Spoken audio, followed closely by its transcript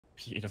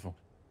Beautiful.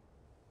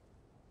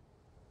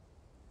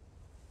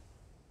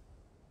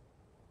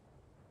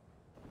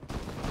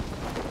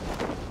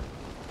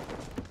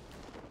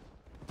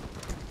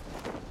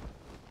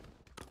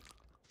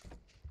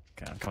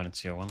 Okay, I'm coming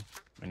into your one. I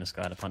mean, this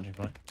guy had a punching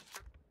point.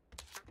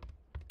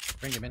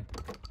 Bring him in.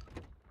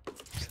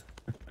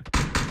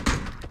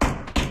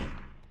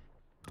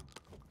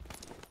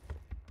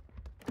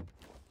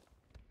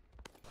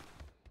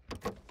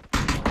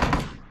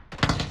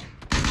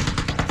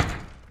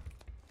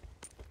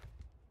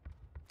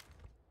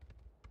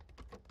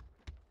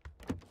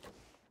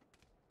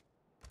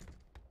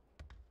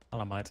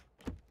 Hello, mate.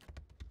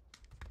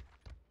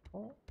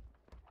 Oh,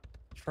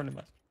 Friendly,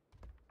 mate.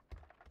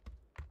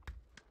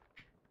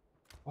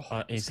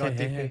 he's He's got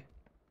here, DP. here.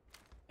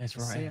 He's I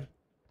right see here.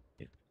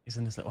 him. He's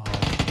in this little hole.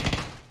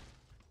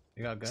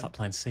 You got a gun? Stop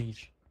playing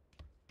Siege.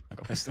 I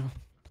got a pistol.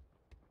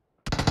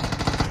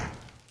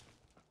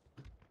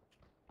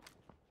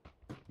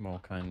 More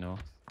kind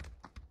north.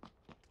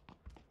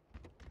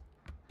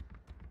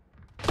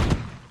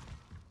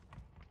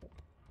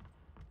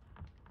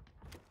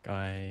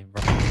 Guy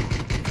rushing.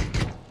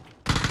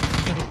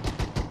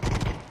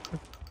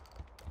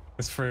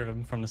 There's 3 of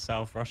them from the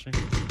south rushing.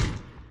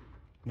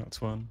 Not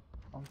one.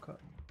 One cut.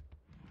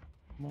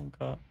 One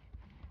cut.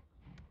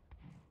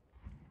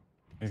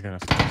 He's gonna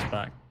flash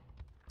back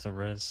to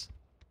Riz.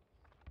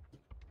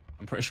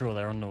 I'm pretty sure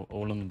they're on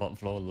all on the bottom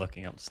floor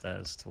looking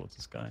upstairs towards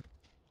this guy.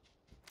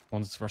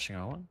 One's rushing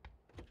our one.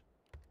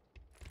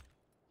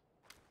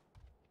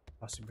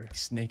 Possibly.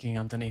 He's sneaking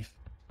underneath.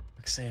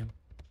 I can see him.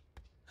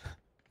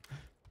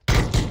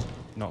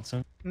 Knocked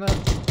him. No.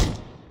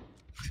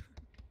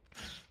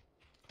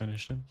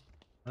 Finished him.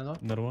 Another?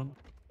 Another one.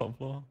 Bottom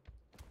floor.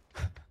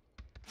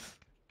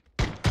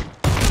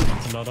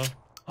 That's another.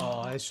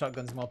 Oh, his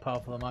shotgun's more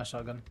powerful than my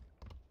shotgun.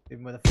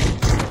 Even with a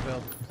fucking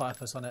build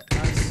platypus on it.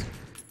 Nice.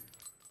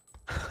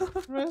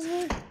 Where's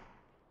he?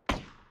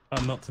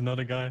 I knocked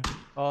another guy.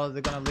 Oh,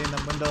 they're gonna lean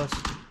them windows.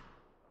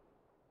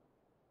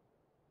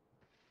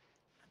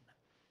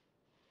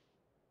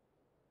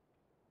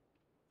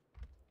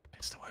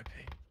 It's the OP.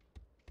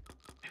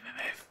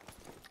 Move.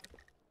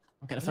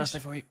 I'll get the first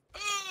aid for you.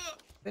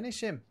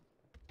 Finish him.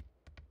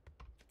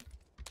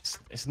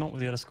 It's not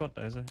with the other squad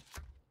though, is it?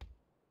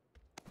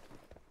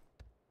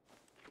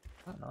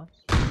 I don't know.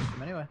 Finish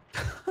him anyway.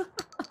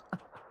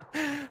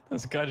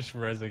 There's a guy just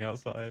rezzing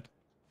outside.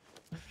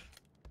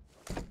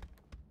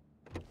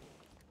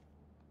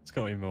 It's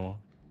got to be more.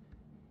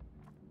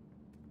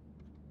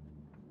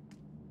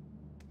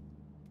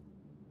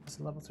 It's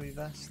a level 3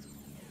 vest.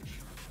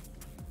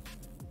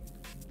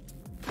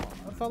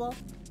 I fell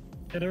off.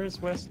 Yeah, there is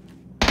West.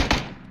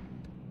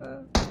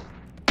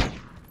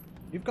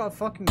 You've got a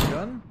fucking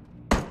gun?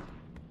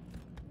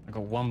 I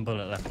got 1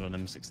 bullet left on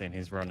M16.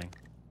 He's running.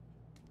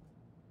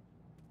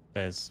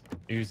 There's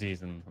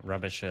Uzis and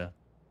rubbish here.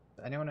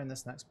 Anyone in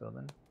this next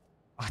building?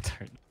 I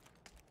don't.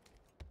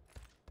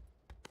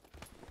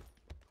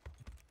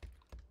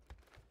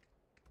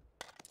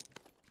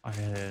 I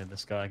hear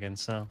this guy again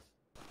south.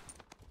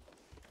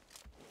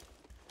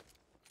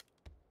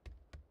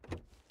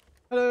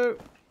 Hello.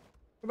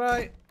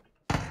 Goodbye.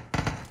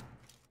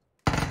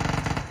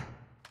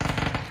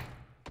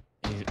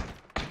 He's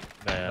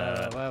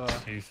there. Wherever.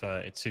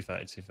 230,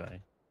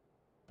 230.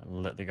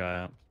 And let the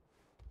guy out.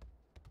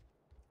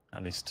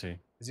 At least 2.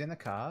 Is he in the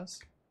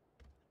cars?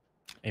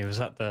 He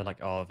was at the like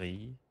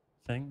RV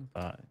thing,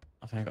 but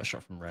I think I got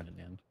shot from red in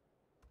the end.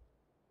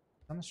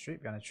 On the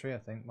street behind a tree, I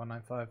think.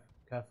 195.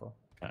 Careful.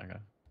 Okay,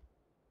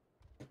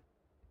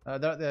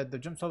 okay. They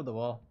jumped over the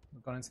wall.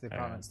 They've gone into the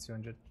apartments.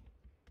 200.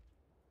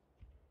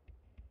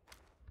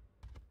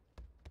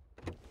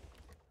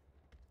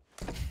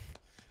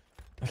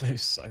 That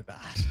looks so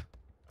bad.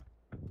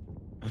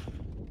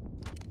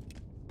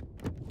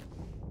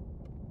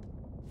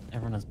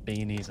 Everyone has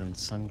beanies and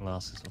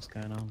sunglasses. What's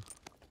going on?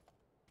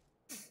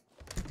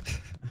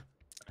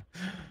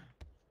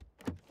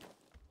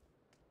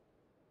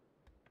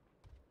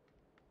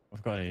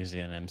 I've got to use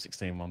an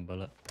M16 1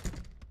 bullet.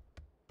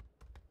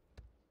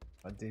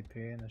 A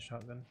DP and a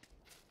shotgun.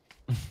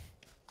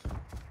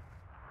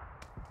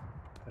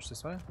 Push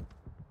this way.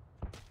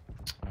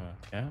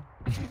 Yeah.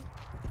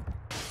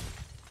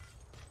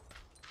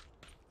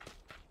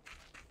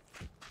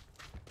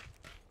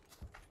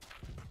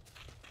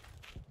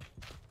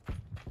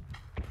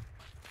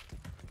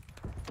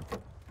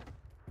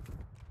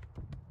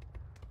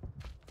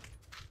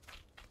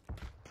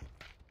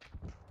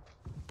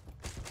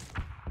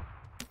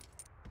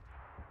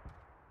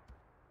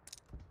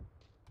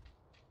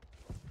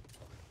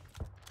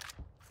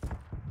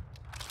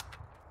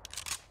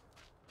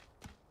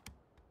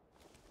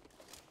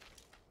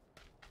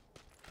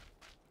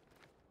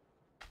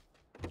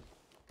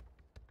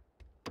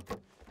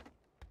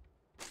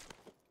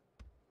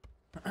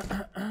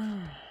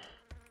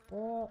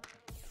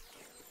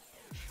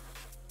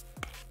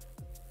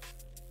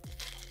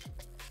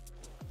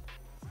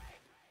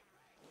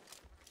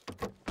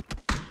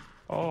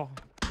 Oh.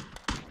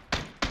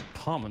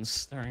 Apartment's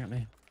staring at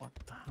me. What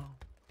the hell?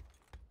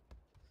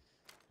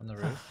 On the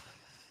roof.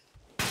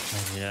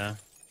 Yeah,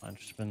 I've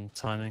just been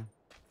timing.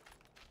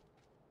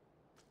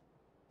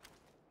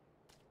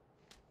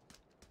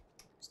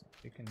 It's not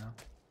peeking now.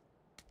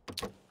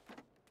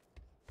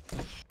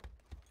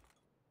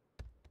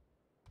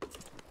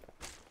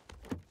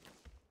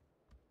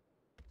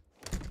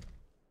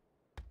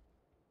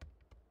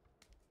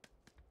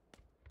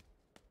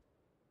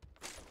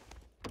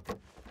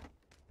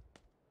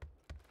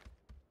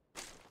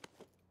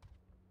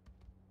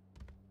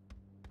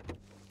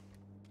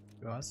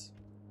 Was?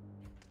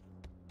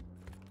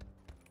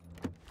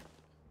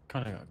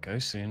 Kind of got to go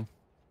soon.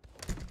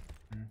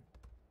 Hmm.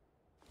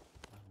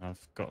 I've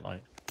got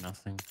like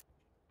nothing.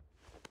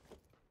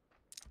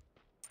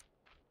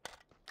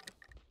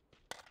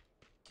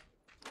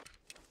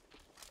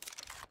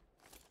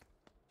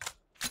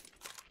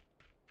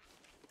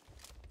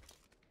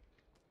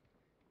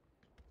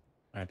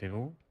 Alright,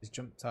 people. He's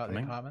jumped out of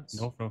the Coming.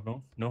 apartments. North.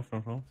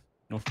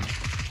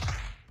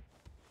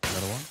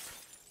 Another one.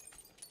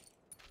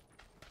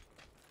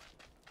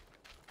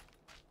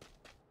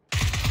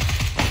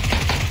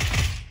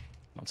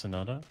 That's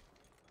another.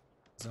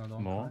 There's another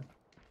one More. coming.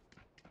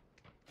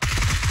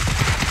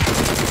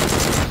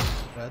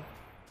 Red.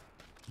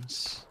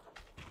 Yes.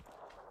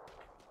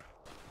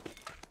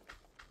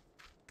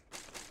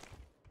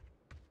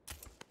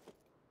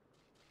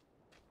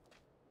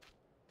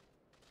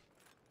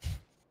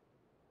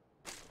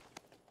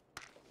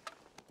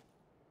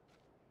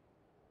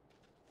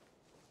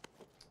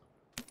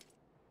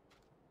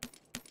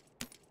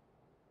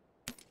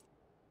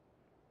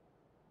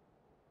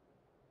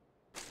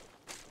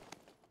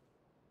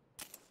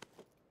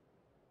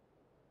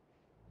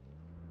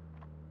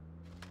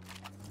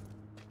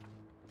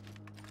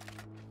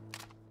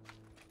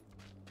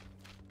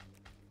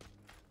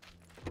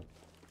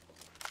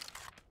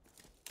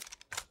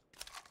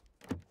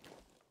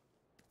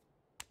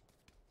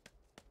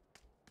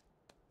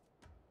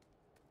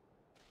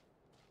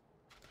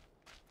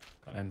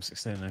 Got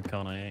M16 and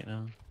Kar98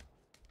 now.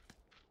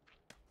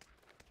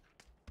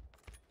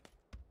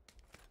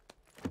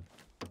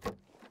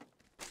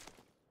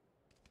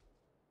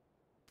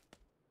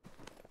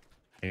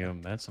 Here,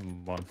 meds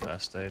and 1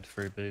 first aid,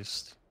 3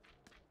 boost.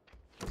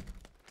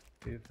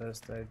 2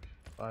 first aid,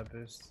 5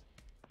 boost.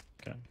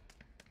 Okay.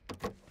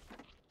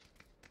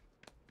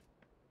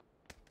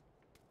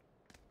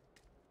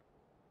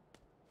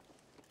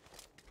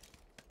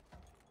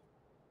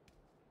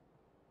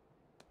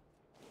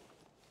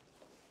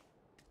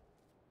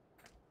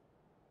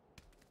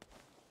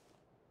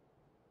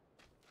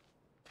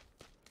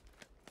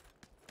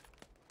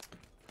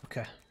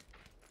 Okay.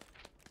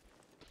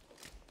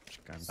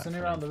 Just going back Sunny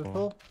for around M4.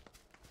 Liverpool.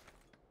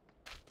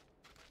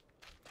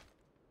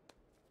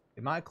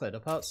 It might have cleared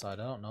up outside,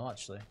 I don't know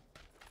actually.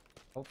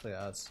 Hopefully it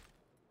has.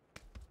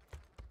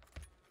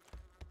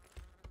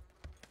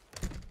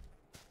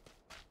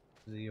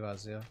 The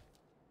US, yeah.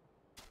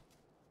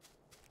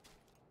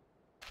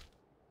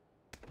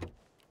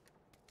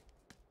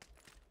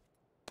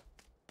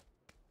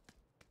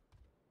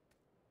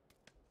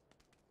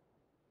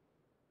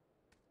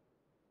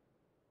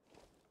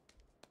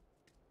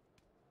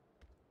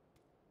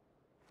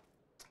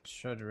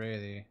 Should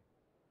really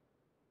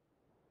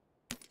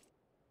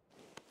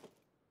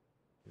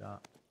do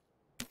that.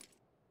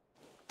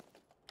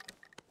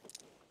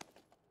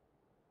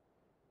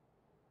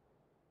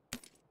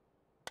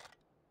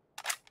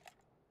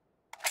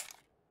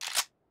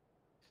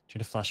 Do you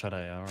need a flashlight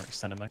AR or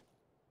extended mag?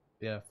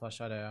 Yeah,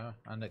 flashlight AR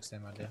and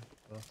extend idea.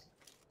 Both.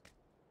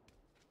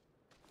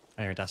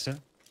 Hey, you're Dacia.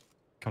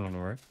 Come on the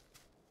roof.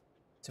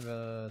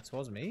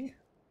 Towards me?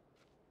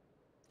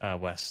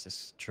 West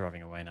is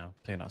driving away now.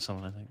 Picking up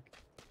someone, I think.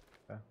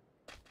 Okay.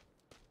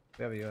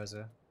 We have a US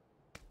here.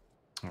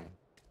 Oh.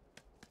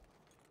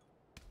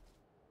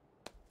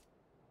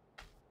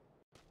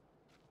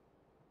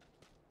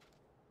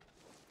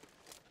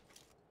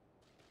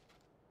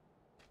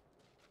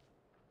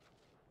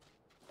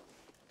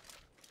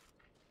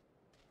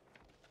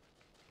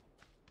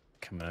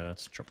 Come on,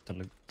 let's drop the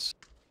loot.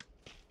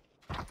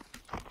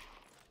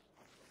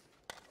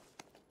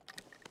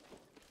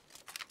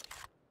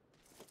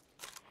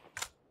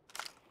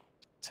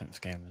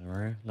 Tenth game in a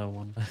row, low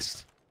 1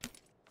 best.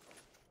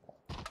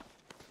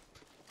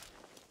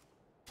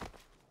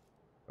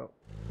 Oh.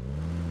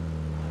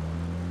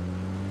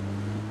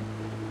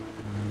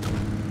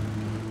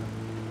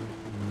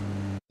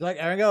 You like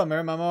Erangel or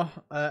Miramar more?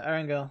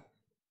 Erangel.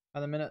 At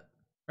the minute.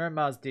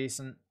 Miramar's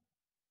decent.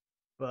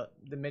 But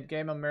the mid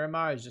game on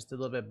Miramar is just a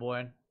little bit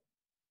boring.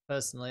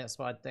 Personally, that's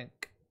what I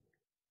think.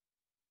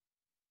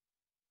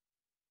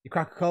 You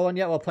crack a cold one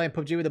yet while playing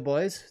PUBG with the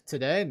boys?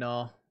 Today?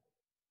 No.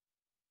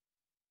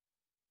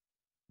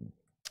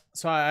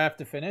 So I have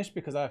to finish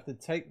because I have to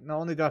take, not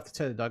only do I have to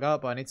take the dog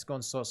out, but I need to go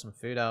and sort some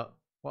food out.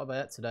 What have I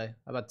had today?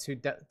 I've had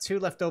two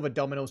leftover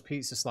Domino's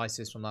pizza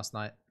slices from last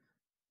night.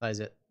 That is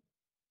it.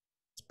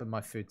 It's been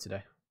my food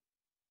today.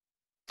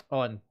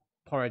 Oh, and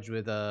porridge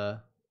with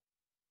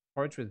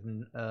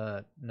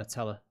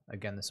Nutella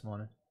again this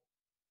morning.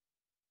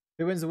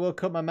 Who wins the World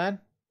Cup, my man?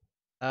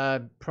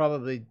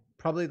 Probably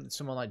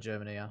someone like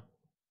Germany, yeah.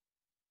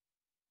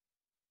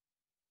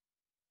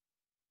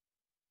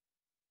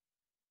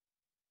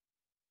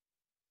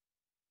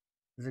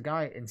 There's a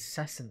guy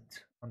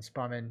incessant on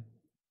spamming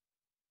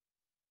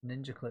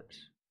ninja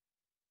clips.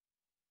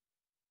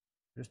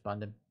 Just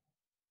banned him.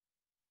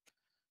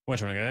 Where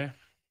do you want to go?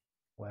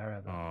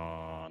 Wherever.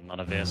 Oh, not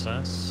a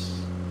VSS.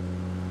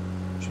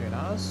 Shooting at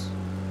us?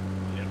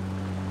 Yep.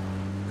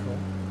 Cool.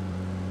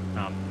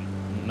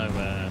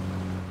 Nowhere.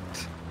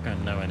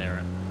 Going nowhere near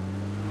it.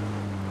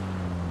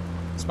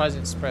 I'm surprised he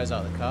didn't spray us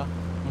out of the car.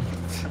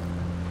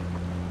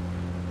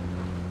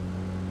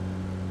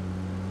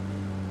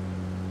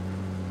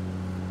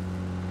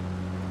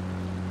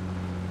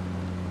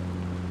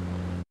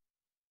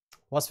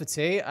 What's for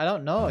tea? I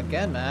don't know.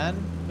 Again, man.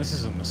 This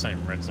isn't the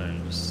same red zone,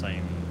 just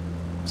same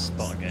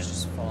spot again. It's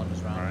just following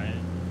us around. Right?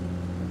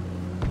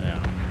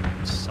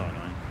 Yeah. It's so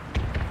annoying.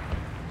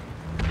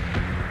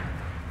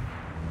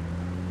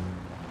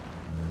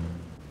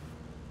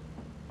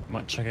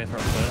 Might check it for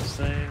a first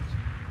save.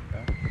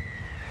 Okay.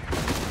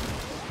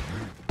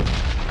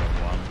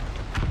 One.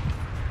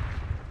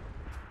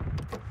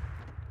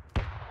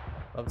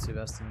 Love to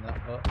invest in that,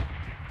 but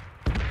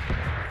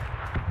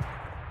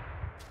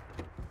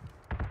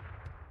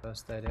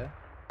first aid, yeah.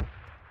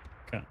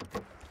 Okay.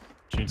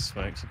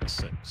 DrDisRespect at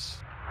 6.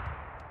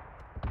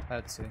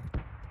 I'd see.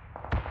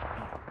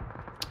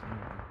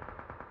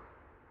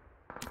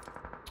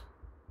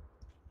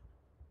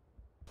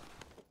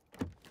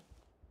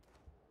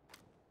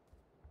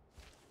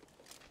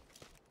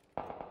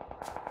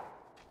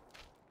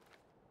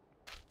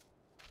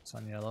 It's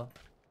on yellow.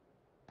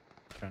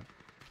 Okay.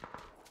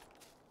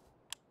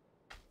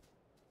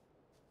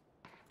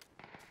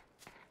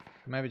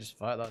 Maybe just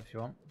fight that if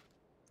you want.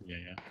 Yeah,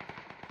 yeah.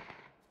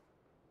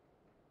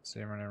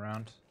 See him running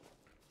around.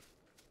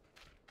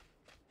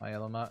 My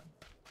yellow mat.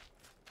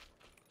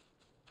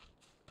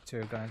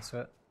 Two are going to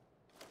it.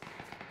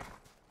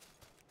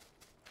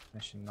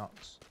 Mission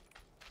knocks.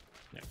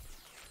 Yeah.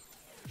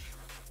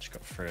 Just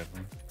got 3 of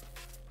them.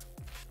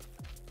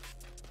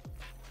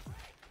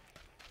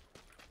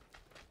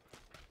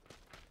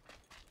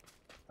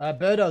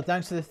 Birdo,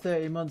 thanks for the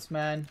 30 months,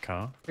 man.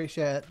 Car.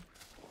 Appreciate it.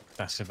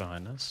 That's it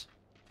behind us.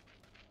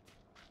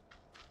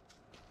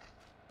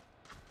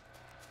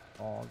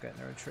 Oh, getting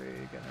her a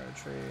tree, getting her a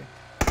tree.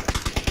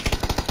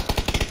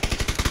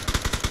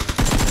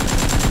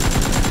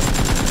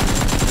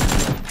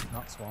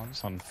 Knocks one.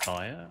 It's on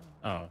fire?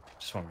 Oh,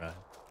 just one guy.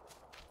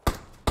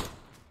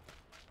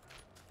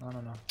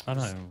 No. I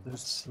know.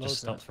 There's Just loads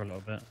stopped for a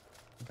little bit.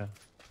 Okay.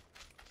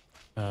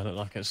 Looked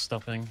like it's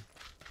stopping.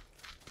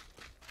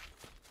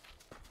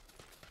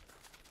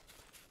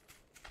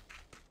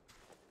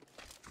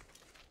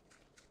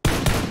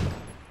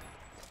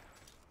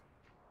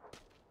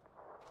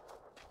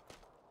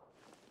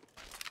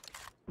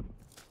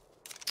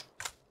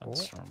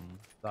 That's from.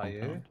 That you?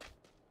 compound.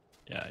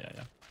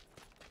 Yeah.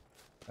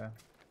 Okay.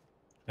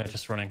 Yeah,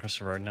 just running across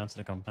the road now to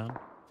the compound.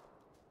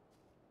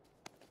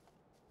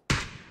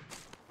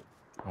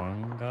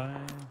 One guy,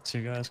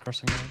 2 guys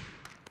crossing the road.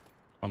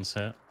 One's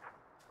hit.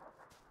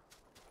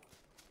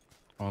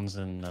 One's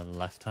in the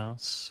left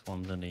house.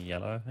 One's in the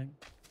yellow, I think.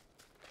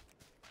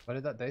 Where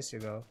did that Dacia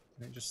go?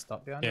 Didn't it just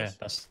stop behind Yeah,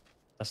 us?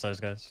 that's those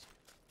guys.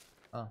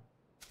 Oh.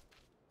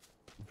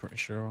 I'm pretty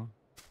sure.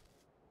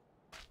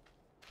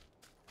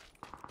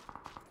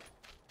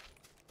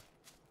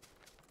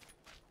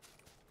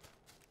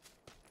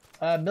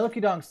 Milky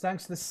Donks,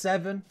 thanks for the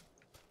 7.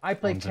 I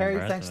play One's in carry,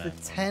 red thanks for and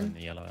the then 10. one's in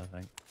the yellow, I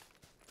think.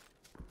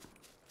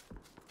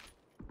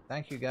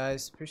 Thank you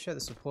guys. Appreciate the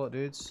support,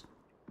 dudes.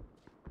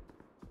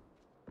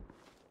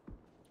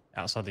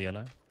 Outside the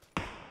yellow.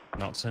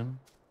 Knocks him.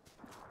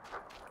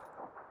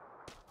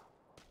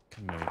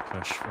 Can maybe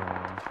push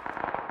for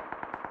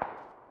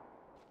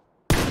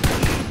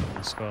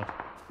the squad.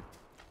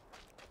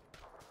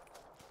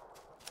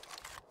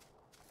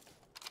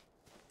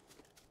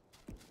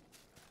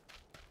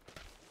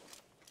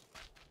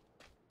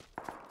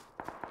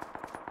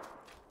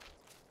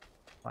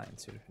 Fighting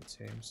 2 different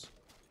teams.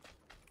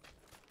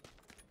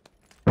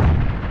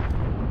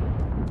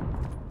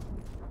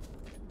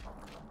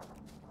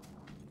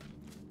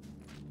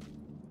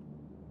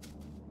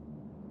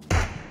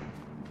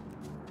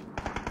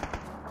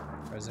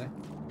 Where is he?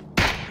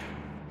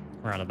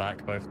 Around the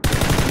back, both.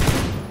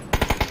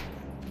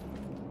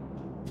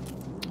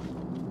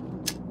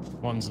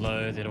 One's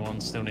low, the other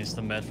one still needs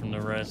the med from the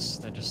res.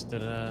 They just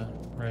did a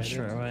res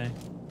straight away.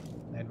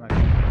 Made my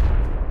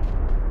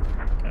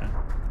Okay.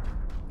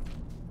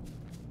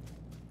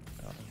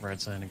 Got the red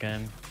zone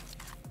again.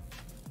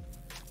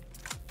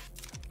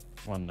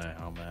 One no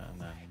helmet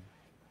and then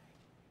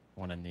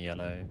one in the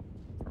yellow.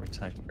 Probably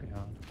tagged pretty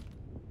hard.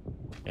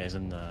 Yeah, he's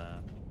in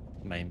the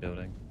main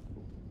building.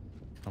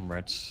 On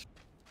reds.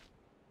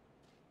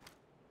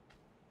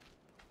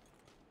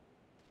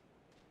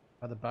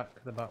 At the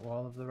back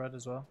wall of the red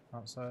as well,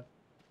 outside.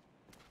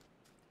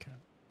 Okay.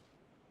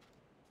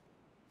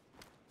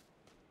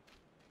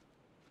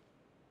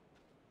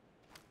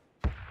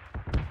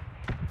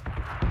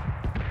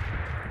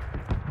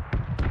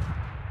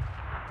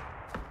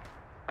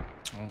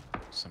 Oh,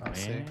 I don't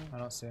see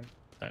him.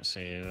 Don't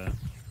see you.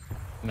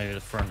 Maybe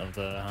the front of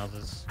the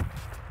houses.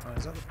 Oh,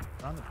 is that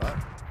around the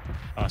back?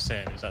 Oh, I see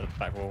him. He's at the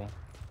back wall.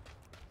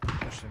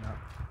 Pushing up.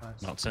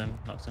 Nice. Knocks him.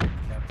 Knocks him.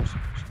 Yeah, pushing.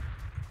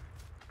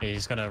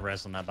 He's gonna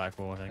res on that back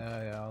wall, I think.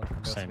 Yeah, I'll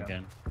come Same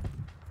again.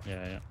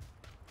 Yeah.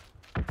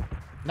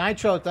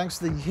 Nitro, thanks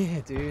for the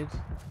year, dude.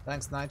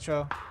 Thanks,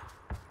 Nitro.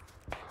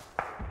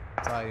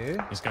 Is that you?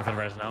 He's going for the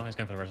res now. He's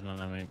going for the res now.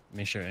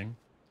 Me shooting.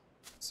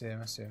 I see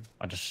him.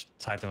 I just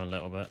tagged him a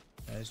little bit.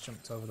 Yeah, he's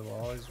jumped over the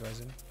wall. He's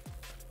resin.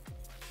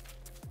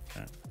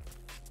 Okay.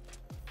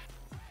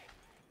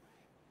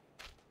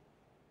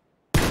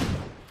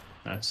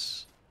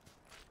 Nice.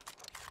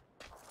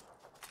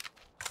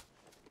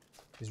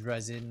 He's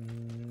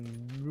resident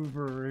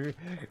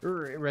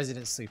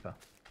sleeper.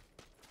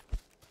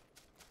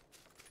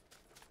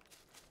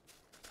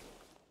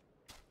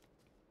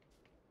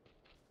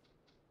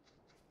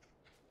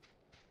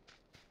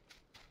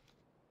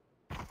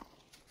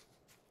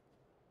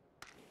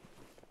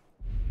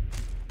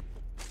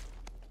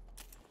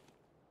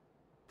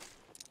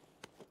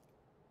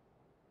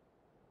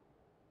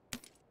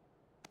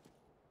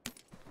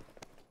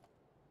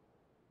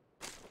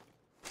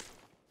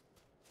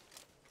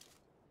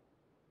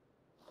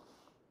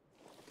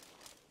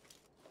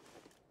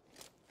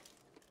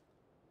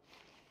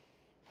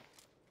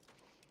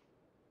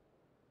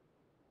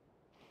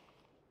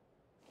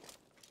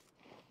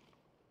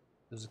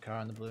 There's a car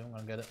in the blue. I'm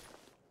gonna get it.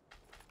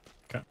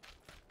 Okay.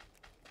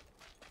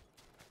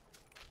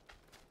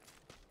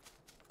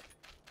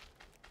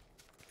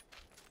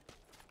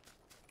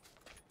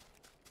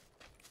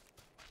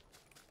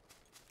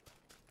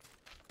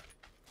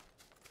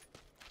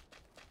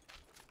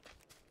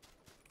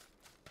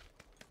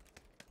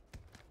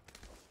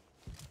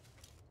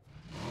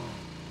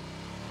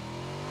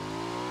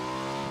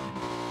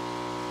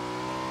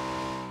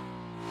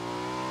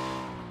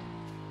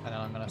 And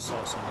then I'm gonna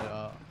sort somebody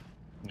out.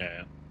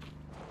 Yeah.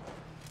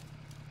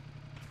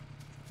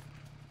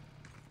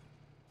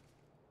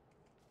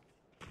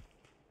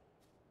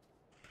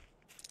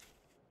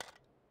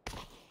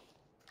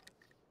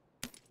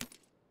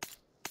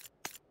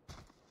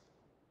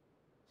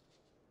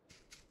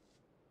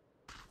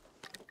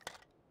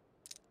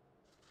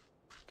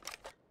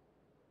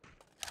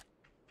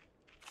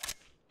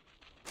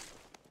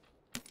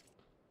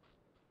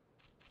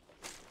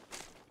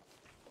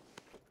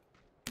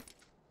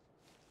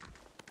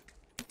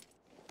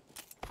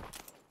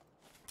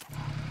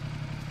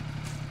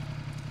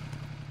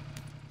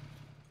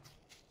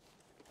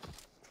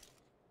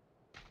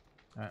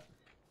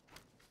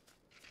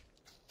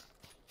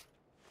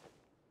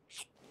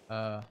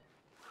 Alright.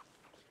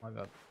 My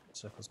god,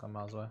 circle's gone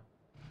miles away.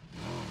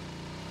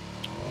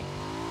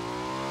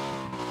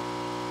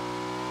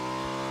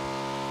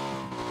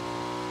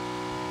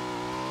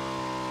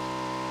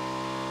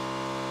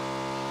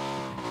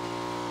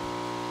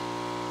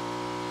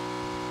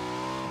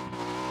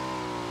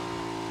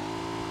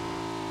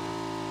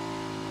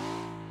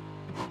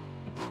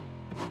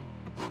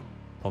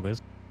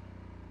 Poggers.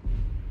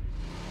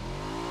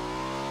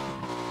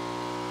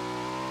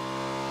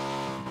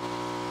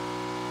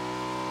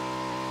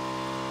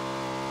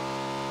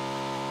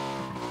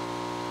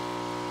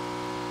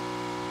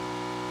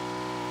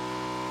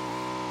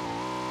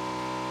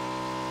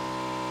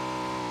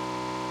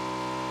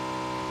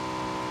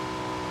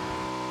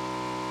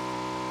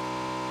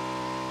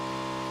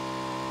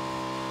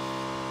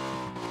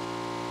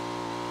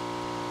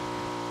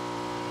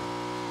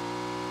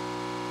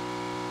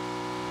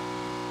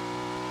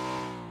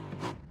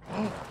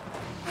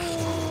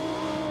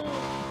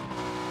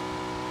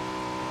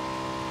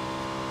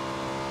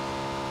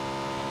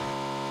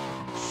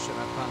 Shit,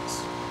 my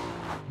pants.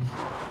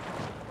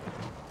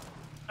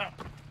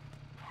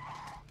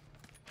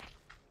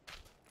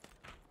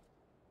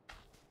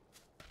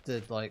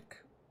 Did like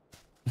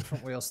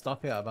front wheel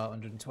stop it at about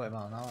 120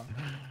 miles an hour?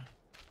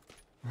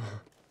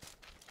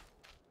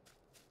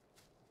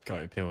 Got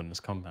your peel in this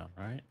compound,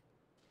 right?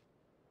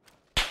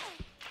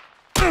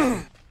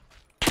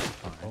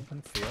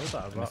 Open field,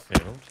 that I've In the got.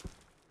 field.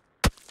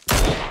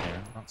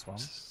 Yeah. That's one.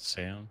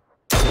 See him.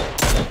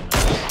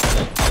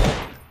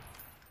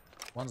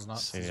 One's not.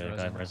 See he's the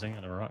guy resin. resing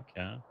at the rock,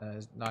 yeah.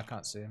 No, I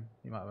can't see him.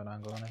 You might have an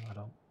angle on him. I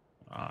don't.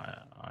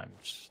 I'm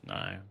just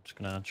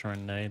gonna try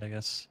and nade, I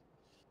guess.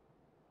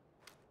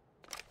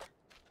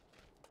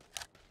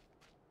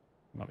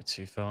 Might be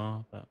too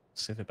far, but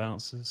see if it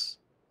bounces.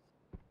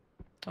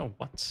 Oh,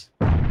 what?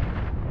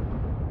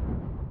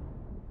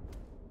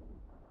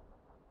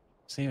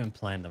 See him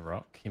playing the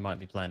rock. He might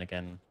be playing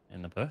again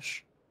in the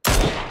bush.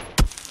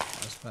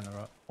 Let's spin the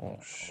rock. Oh,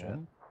 shit.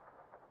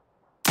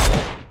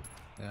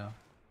 Yeah.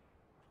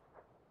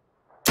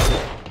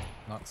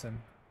 Knocked him.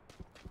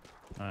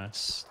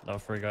 Nice. Level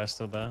 3 guy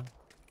still there.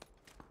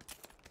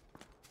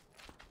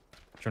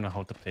 Trying to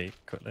hold the peak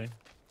quickly.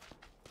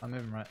 I'm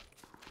moving right.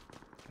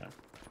 Okay.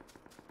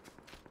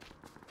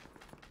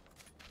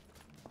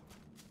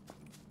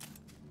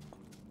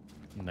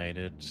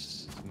 Naded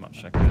as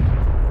much I could.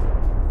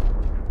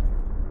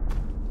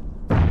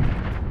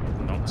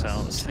 Knocked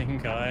out the same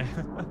guy.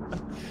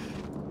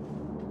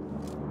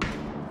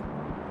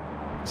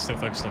 Still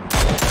focused on.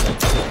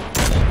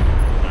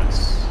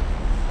 Nice.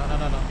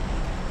 No.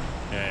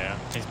 Yeah.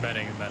 He's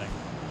betting.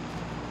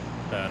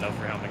 The level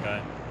 3 helmet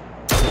guy.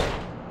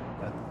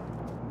 Dead.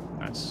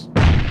 Nice.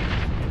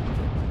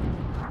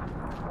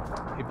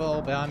 People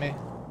all behind me.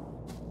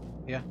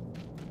 Yeah.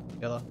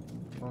 Yellow.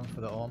 Going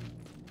for the arm.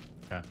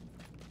 Okay.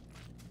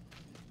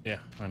 Yeah,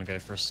 I'm gonna go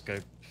for a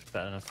scope.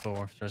 Better than a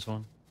 4 if there's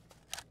one.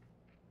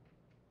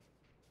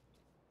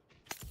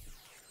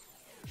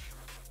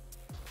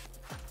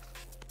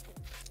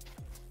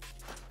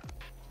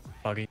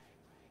 Buggy.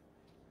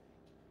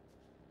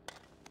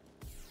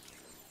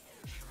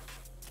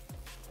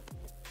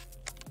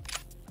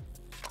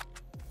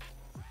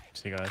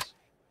 See you guys.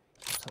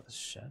 What's up this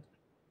shed?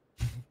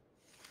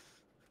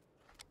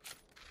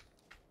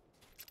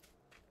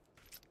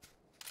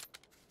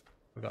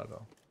 We gotta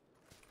go.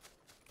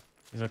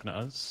 He's looking at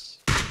us.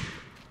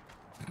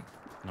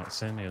 Not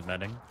seeing me, he's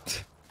netting.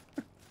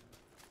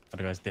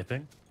 Other guy's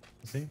dipping.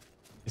 Is he?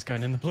 He's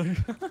going in the blue.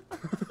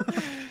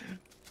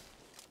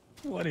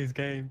 What is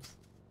games?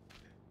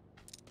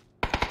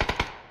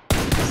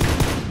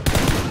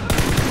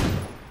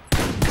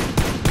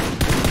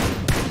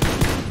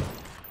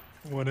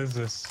 What is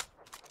this?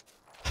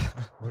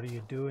 What are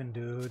you doing,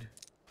 dude?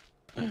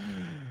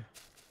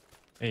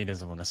 He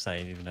doesn't want to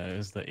save, even though it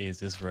was the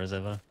easiest res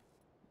ever.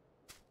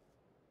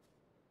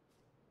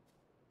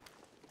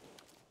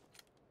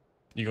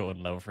 You got all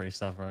the level 3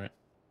 stuff, right?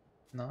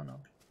 No.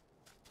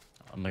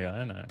 I'm the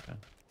guy, no, okay.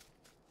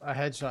 I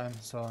headshot him,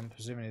 so I'm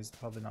presuming he's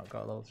probably not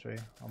got a level 3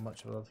 or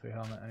much of a level 3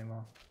 helmet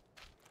anymore.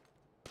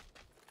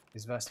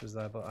 His vest was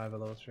there, but I have a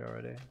level 3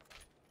 already.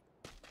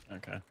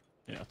 Okay,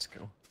 yeah, that's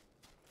cool.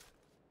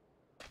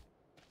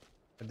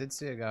 I did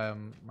see a guy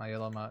on my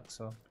yellow mark,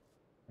 so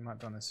he might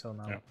be on this hill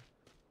now. Yep.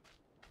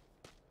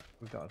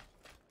 We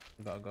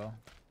gotta go.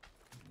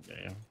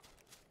 Yeah.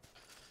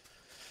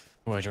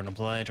 Where do you want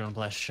to play? Do you want to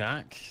play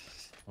Shack?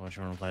 Or do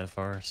you want to play the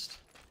Forest?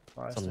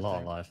 Forest, It's a lot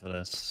of life for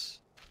this.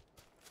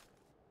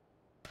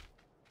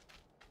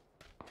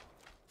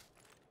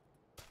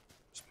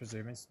 Just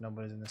presuming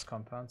nobody's in this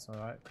compound, so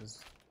alright,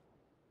 because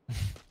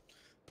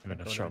We're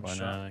gonna shot by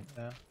now, I think.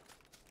 Yeah.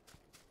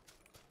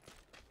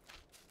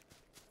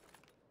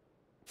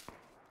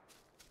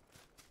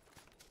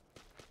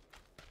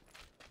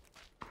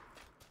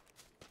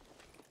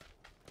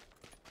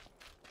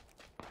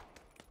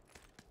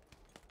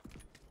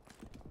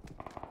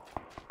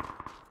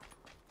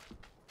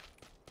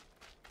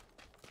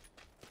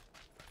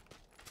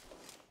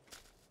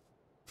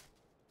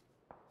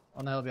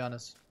 On the hill behind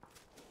us.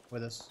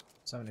 With us.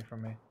 70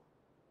 from me.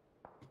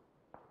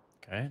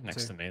 Okay,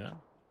 next 2. to me then.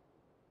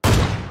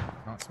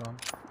 That's one.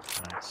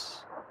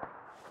 Nice.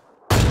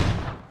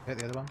 Hit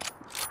the other one.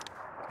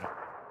 Okay.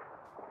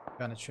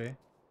 Behind a tree.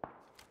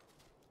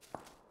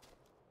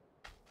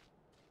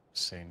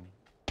 Seen.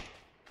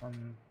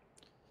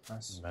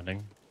 Nice.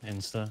 Bedding.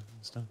 Insta.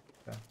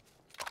 Okay.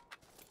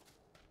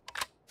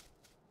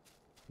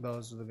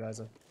 Those are the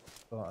guys I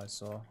thought I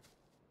saw.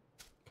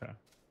 Okay.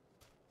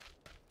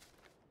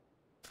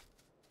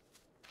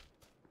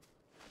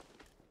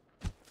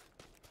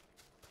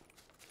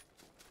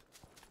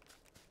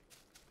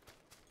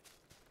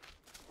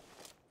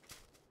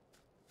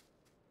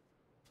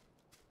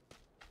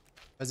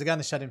 There's a guy in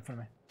the shed in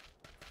front of me.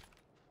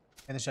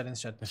 In the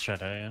shed. The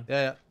shadow, yeah.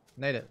 Yeah.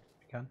 Nade it,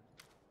 if you can.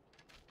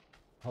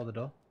 Hold the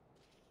door.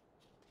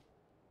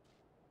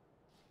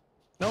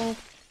 No!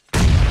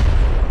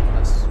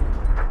 Nice.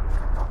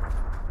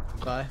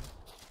 Bye.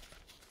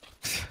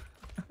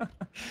 Can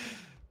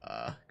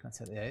I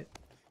take the 8?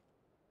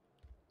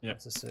 Yep.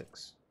 That's a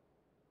 6.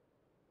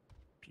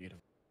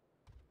 Beautiful.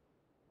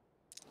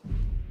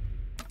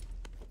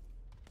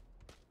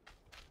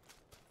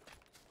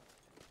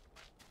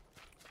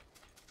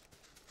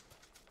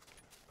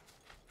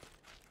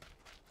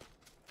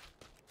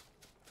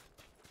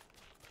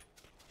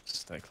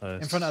 Stay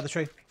close. In front of the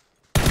tree.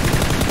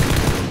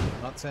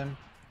 That's him.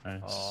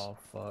 Nice. Oh,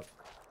 fuck.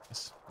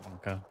 Yes,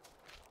 okay.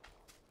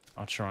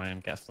 I'll try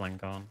and get a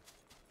flank on.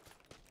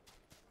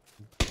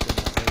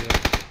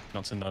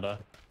 Not another.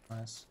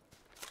 Nice.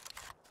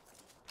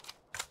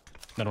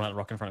 Another one at the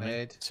rock in front of me.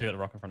 Nade. 2 at the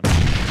rock in front of me.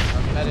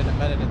 I'm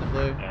embedded in the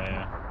blue.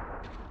 Yeah.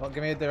 What,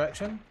 give me a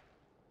direction?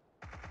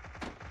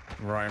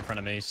 Right in front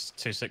of me,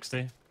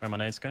 260. Where my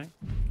nade's going.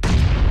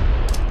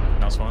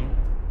 Nice one.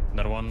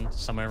 Another one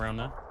somewhere around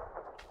there.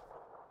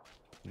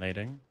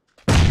 Nading.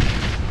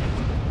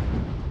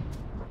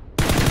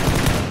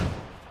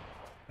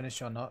 Finish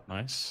your knock.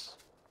 Nice.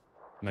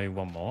 Maybe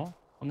one more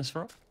on this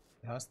rock.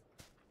 It has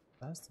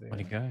to be. Where'd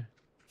he go?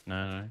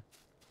 No.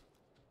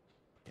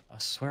 I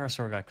swear I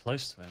saw a guy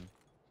close to him.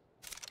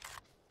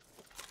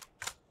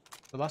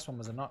 The last one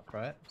was a knock,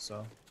 right?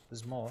 So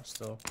there's more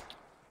still.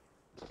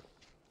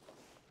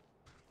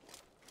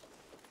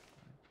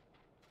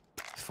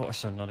 I thought I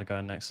saw another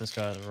guy next to this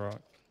guy at the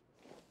rock.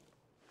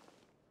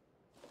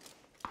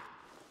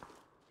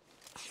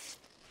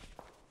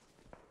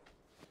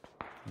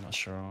 I'm not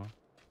sure.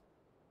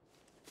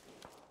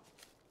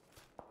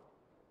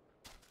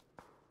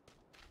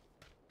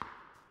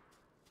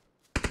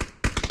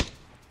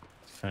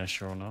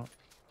 finisher or not.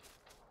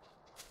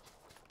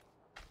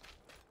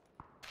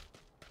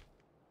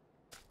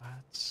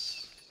 What?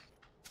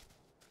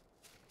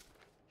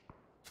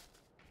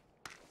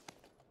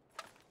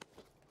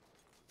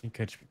 He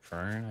could be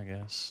prone, I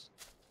guess.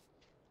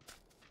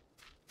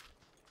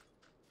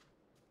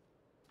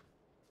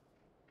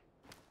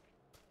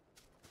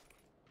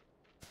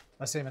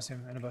 I see him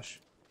in a bush.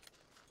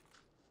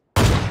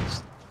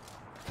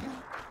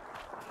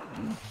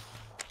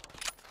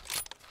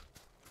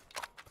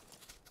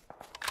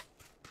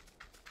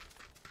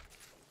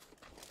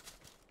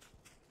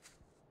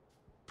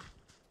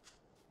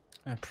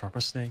 Proper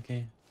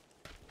sneaky.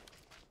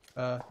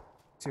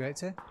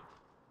 280.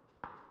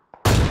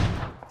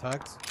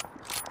 Tagged.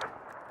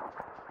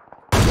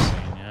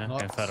 Yeah,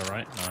 Knocked. going further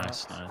right.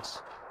 Nice, nice.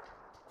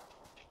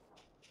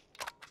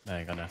 Now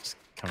you're gonna have to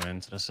come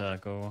into the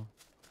circle.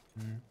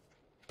 There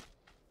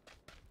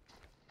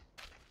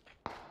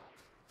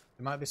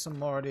might be some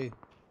more already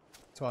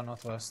to our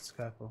northwest.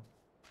 Careful.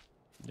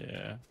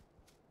 Yeah.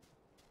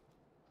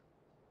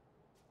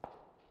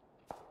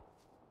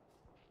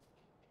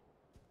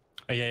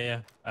 Oh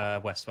yeah.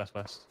 West.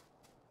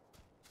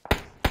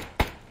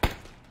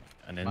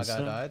 And My guy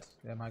died.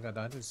 Yeah, my guy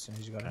died as soon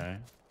as you got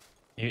him.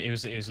 Okay. He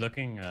was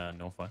looking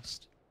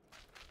northwest.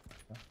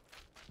 Okay.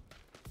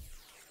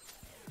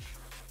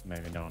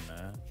 Maybe no one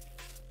there.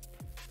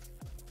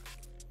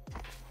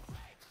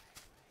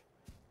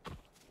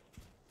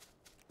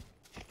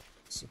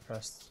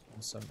 Suppressed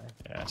on something.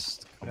 Yes.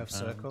 We have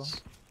circle.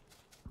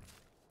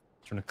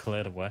 Trying to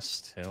clear the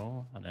west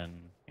hill and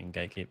then in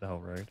gatekeep the whole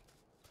road.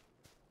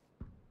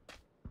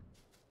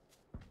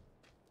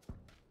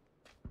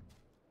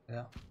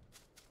 Yeah.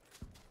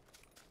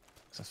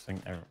 I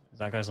think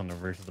that guy's on the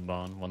roof of the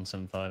barn,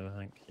 175, I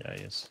think. Yeah,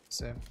 he is.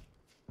 Same.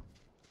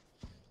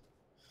 I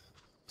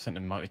think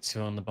there might be two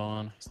on the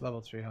barn. It's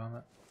level 3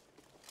 helmet.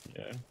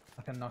 Yeah.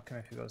 I can knock him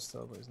if he goes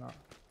still, but he's not.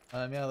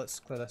 Yeah, let's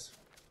clear this.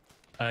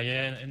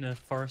 Yeah, in the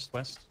forest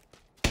west.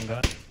 One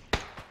guy.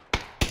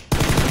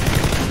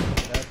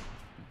 Dead.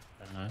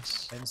 Very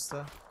nice.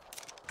 Insta.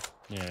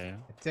 Yeah.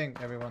 I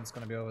think everyone's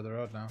gonna be over the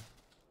road now.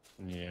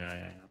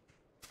 Yeah.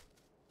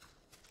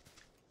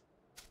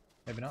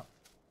 Maybe not.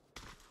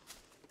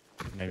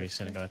 Maybe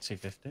send a guy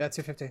 250. Yeah,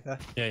 250 there.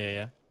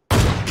 Yeah.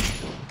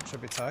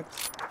 Should be tagged.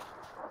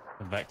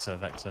 Vector.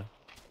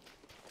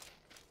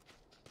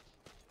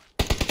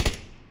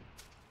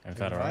 Going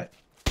further Right. right.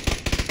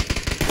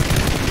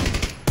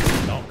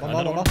 Knock, One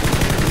another more. one.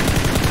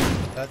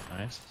 Dead.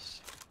 Nice.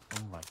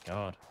 Oh my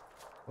god.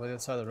 We're the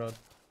other side of the road.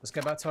 Let's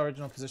get back to our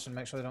original position.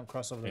 Make sure they don't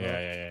cross over the road.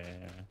 Yeah.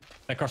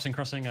 They're crossing.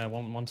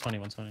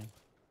 120.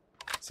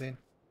 Seen.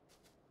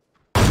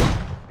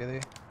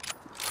 Gilly.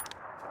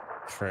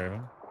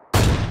 Through.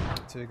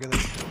 2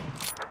 gillies.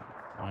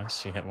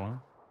 Nice, you hit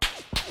one.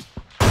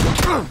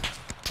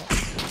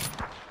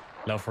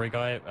 Level 3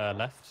 guy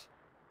left.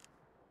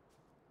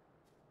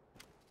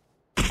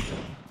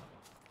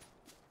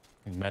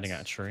 He's medding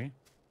at a tree.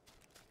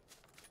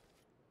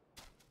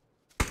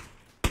 I'm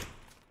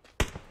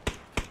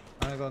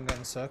gonna go and get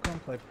in the circle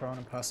and play prone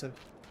and passive.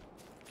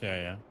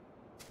 Yeah.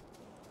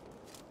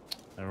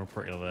 They're all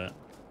pretty lit.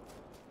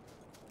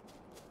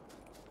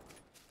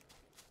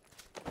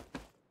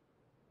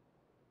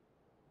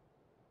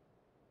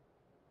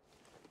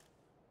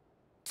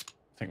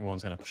 I think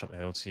one's gonna push up the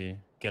hill to you.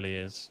 Gilly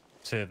is.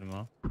 2 of them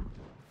are.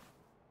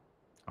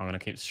 I'm gonna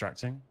keep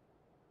distracting.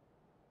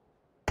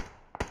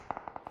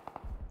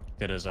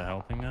 Gidders are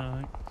helping now, I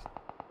think.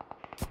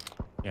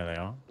 Yeah, they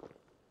are.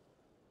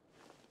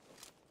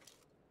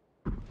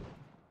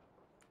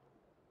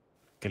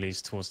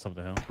 Gilly's towards the top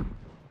of the hill.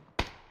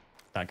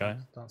 That guy.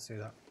 Don't see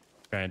that.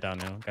 Going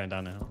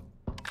downhill.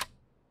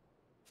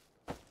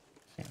 I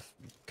think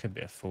it could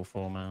be a full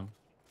 4-man.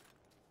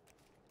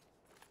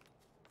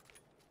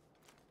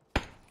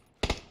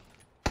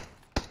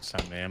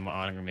 Send me, I'm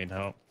gonna need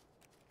help.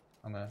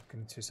 I'm gonna give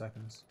me 2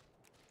 seconds.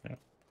 Yeah.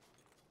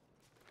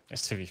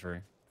 It's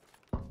 2v3.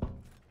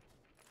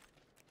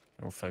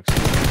 They're all focused.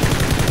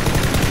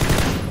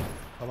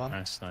 Come on.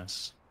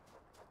 Nice.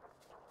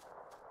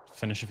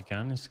 Finish if you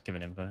can, just give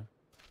an info.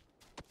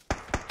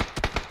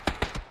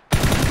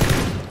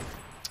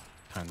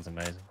 Hand's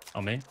amazing.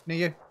 On me? Near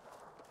you.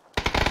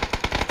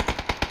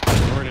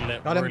 Really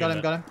lit. Got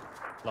him.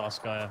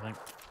 Last guy, I think.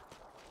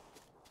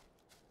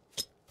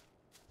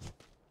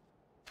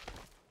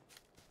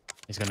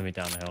 He's gonna be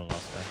down the hill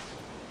last guy.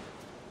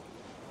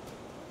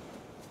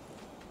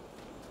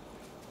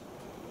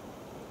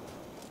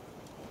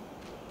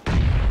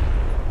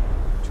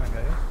 Try and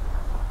get you.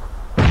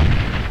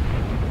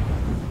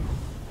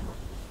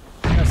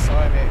 I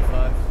saw him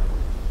 85.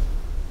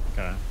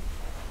 Okay.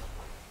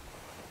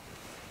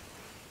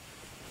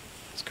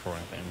 It's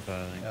crawling for info, I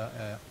think.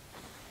 Yeah.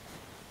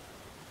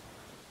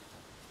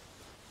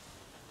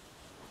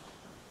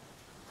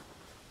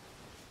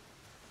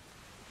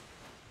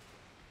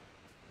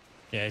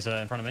 Yeah, he's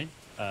in front of me.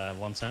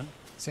 110.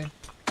 Seen.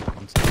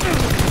 110.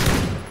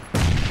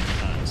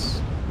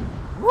 Nice.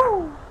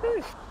 Woo!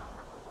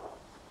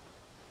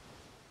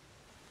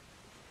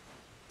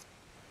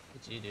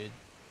 GG, dude.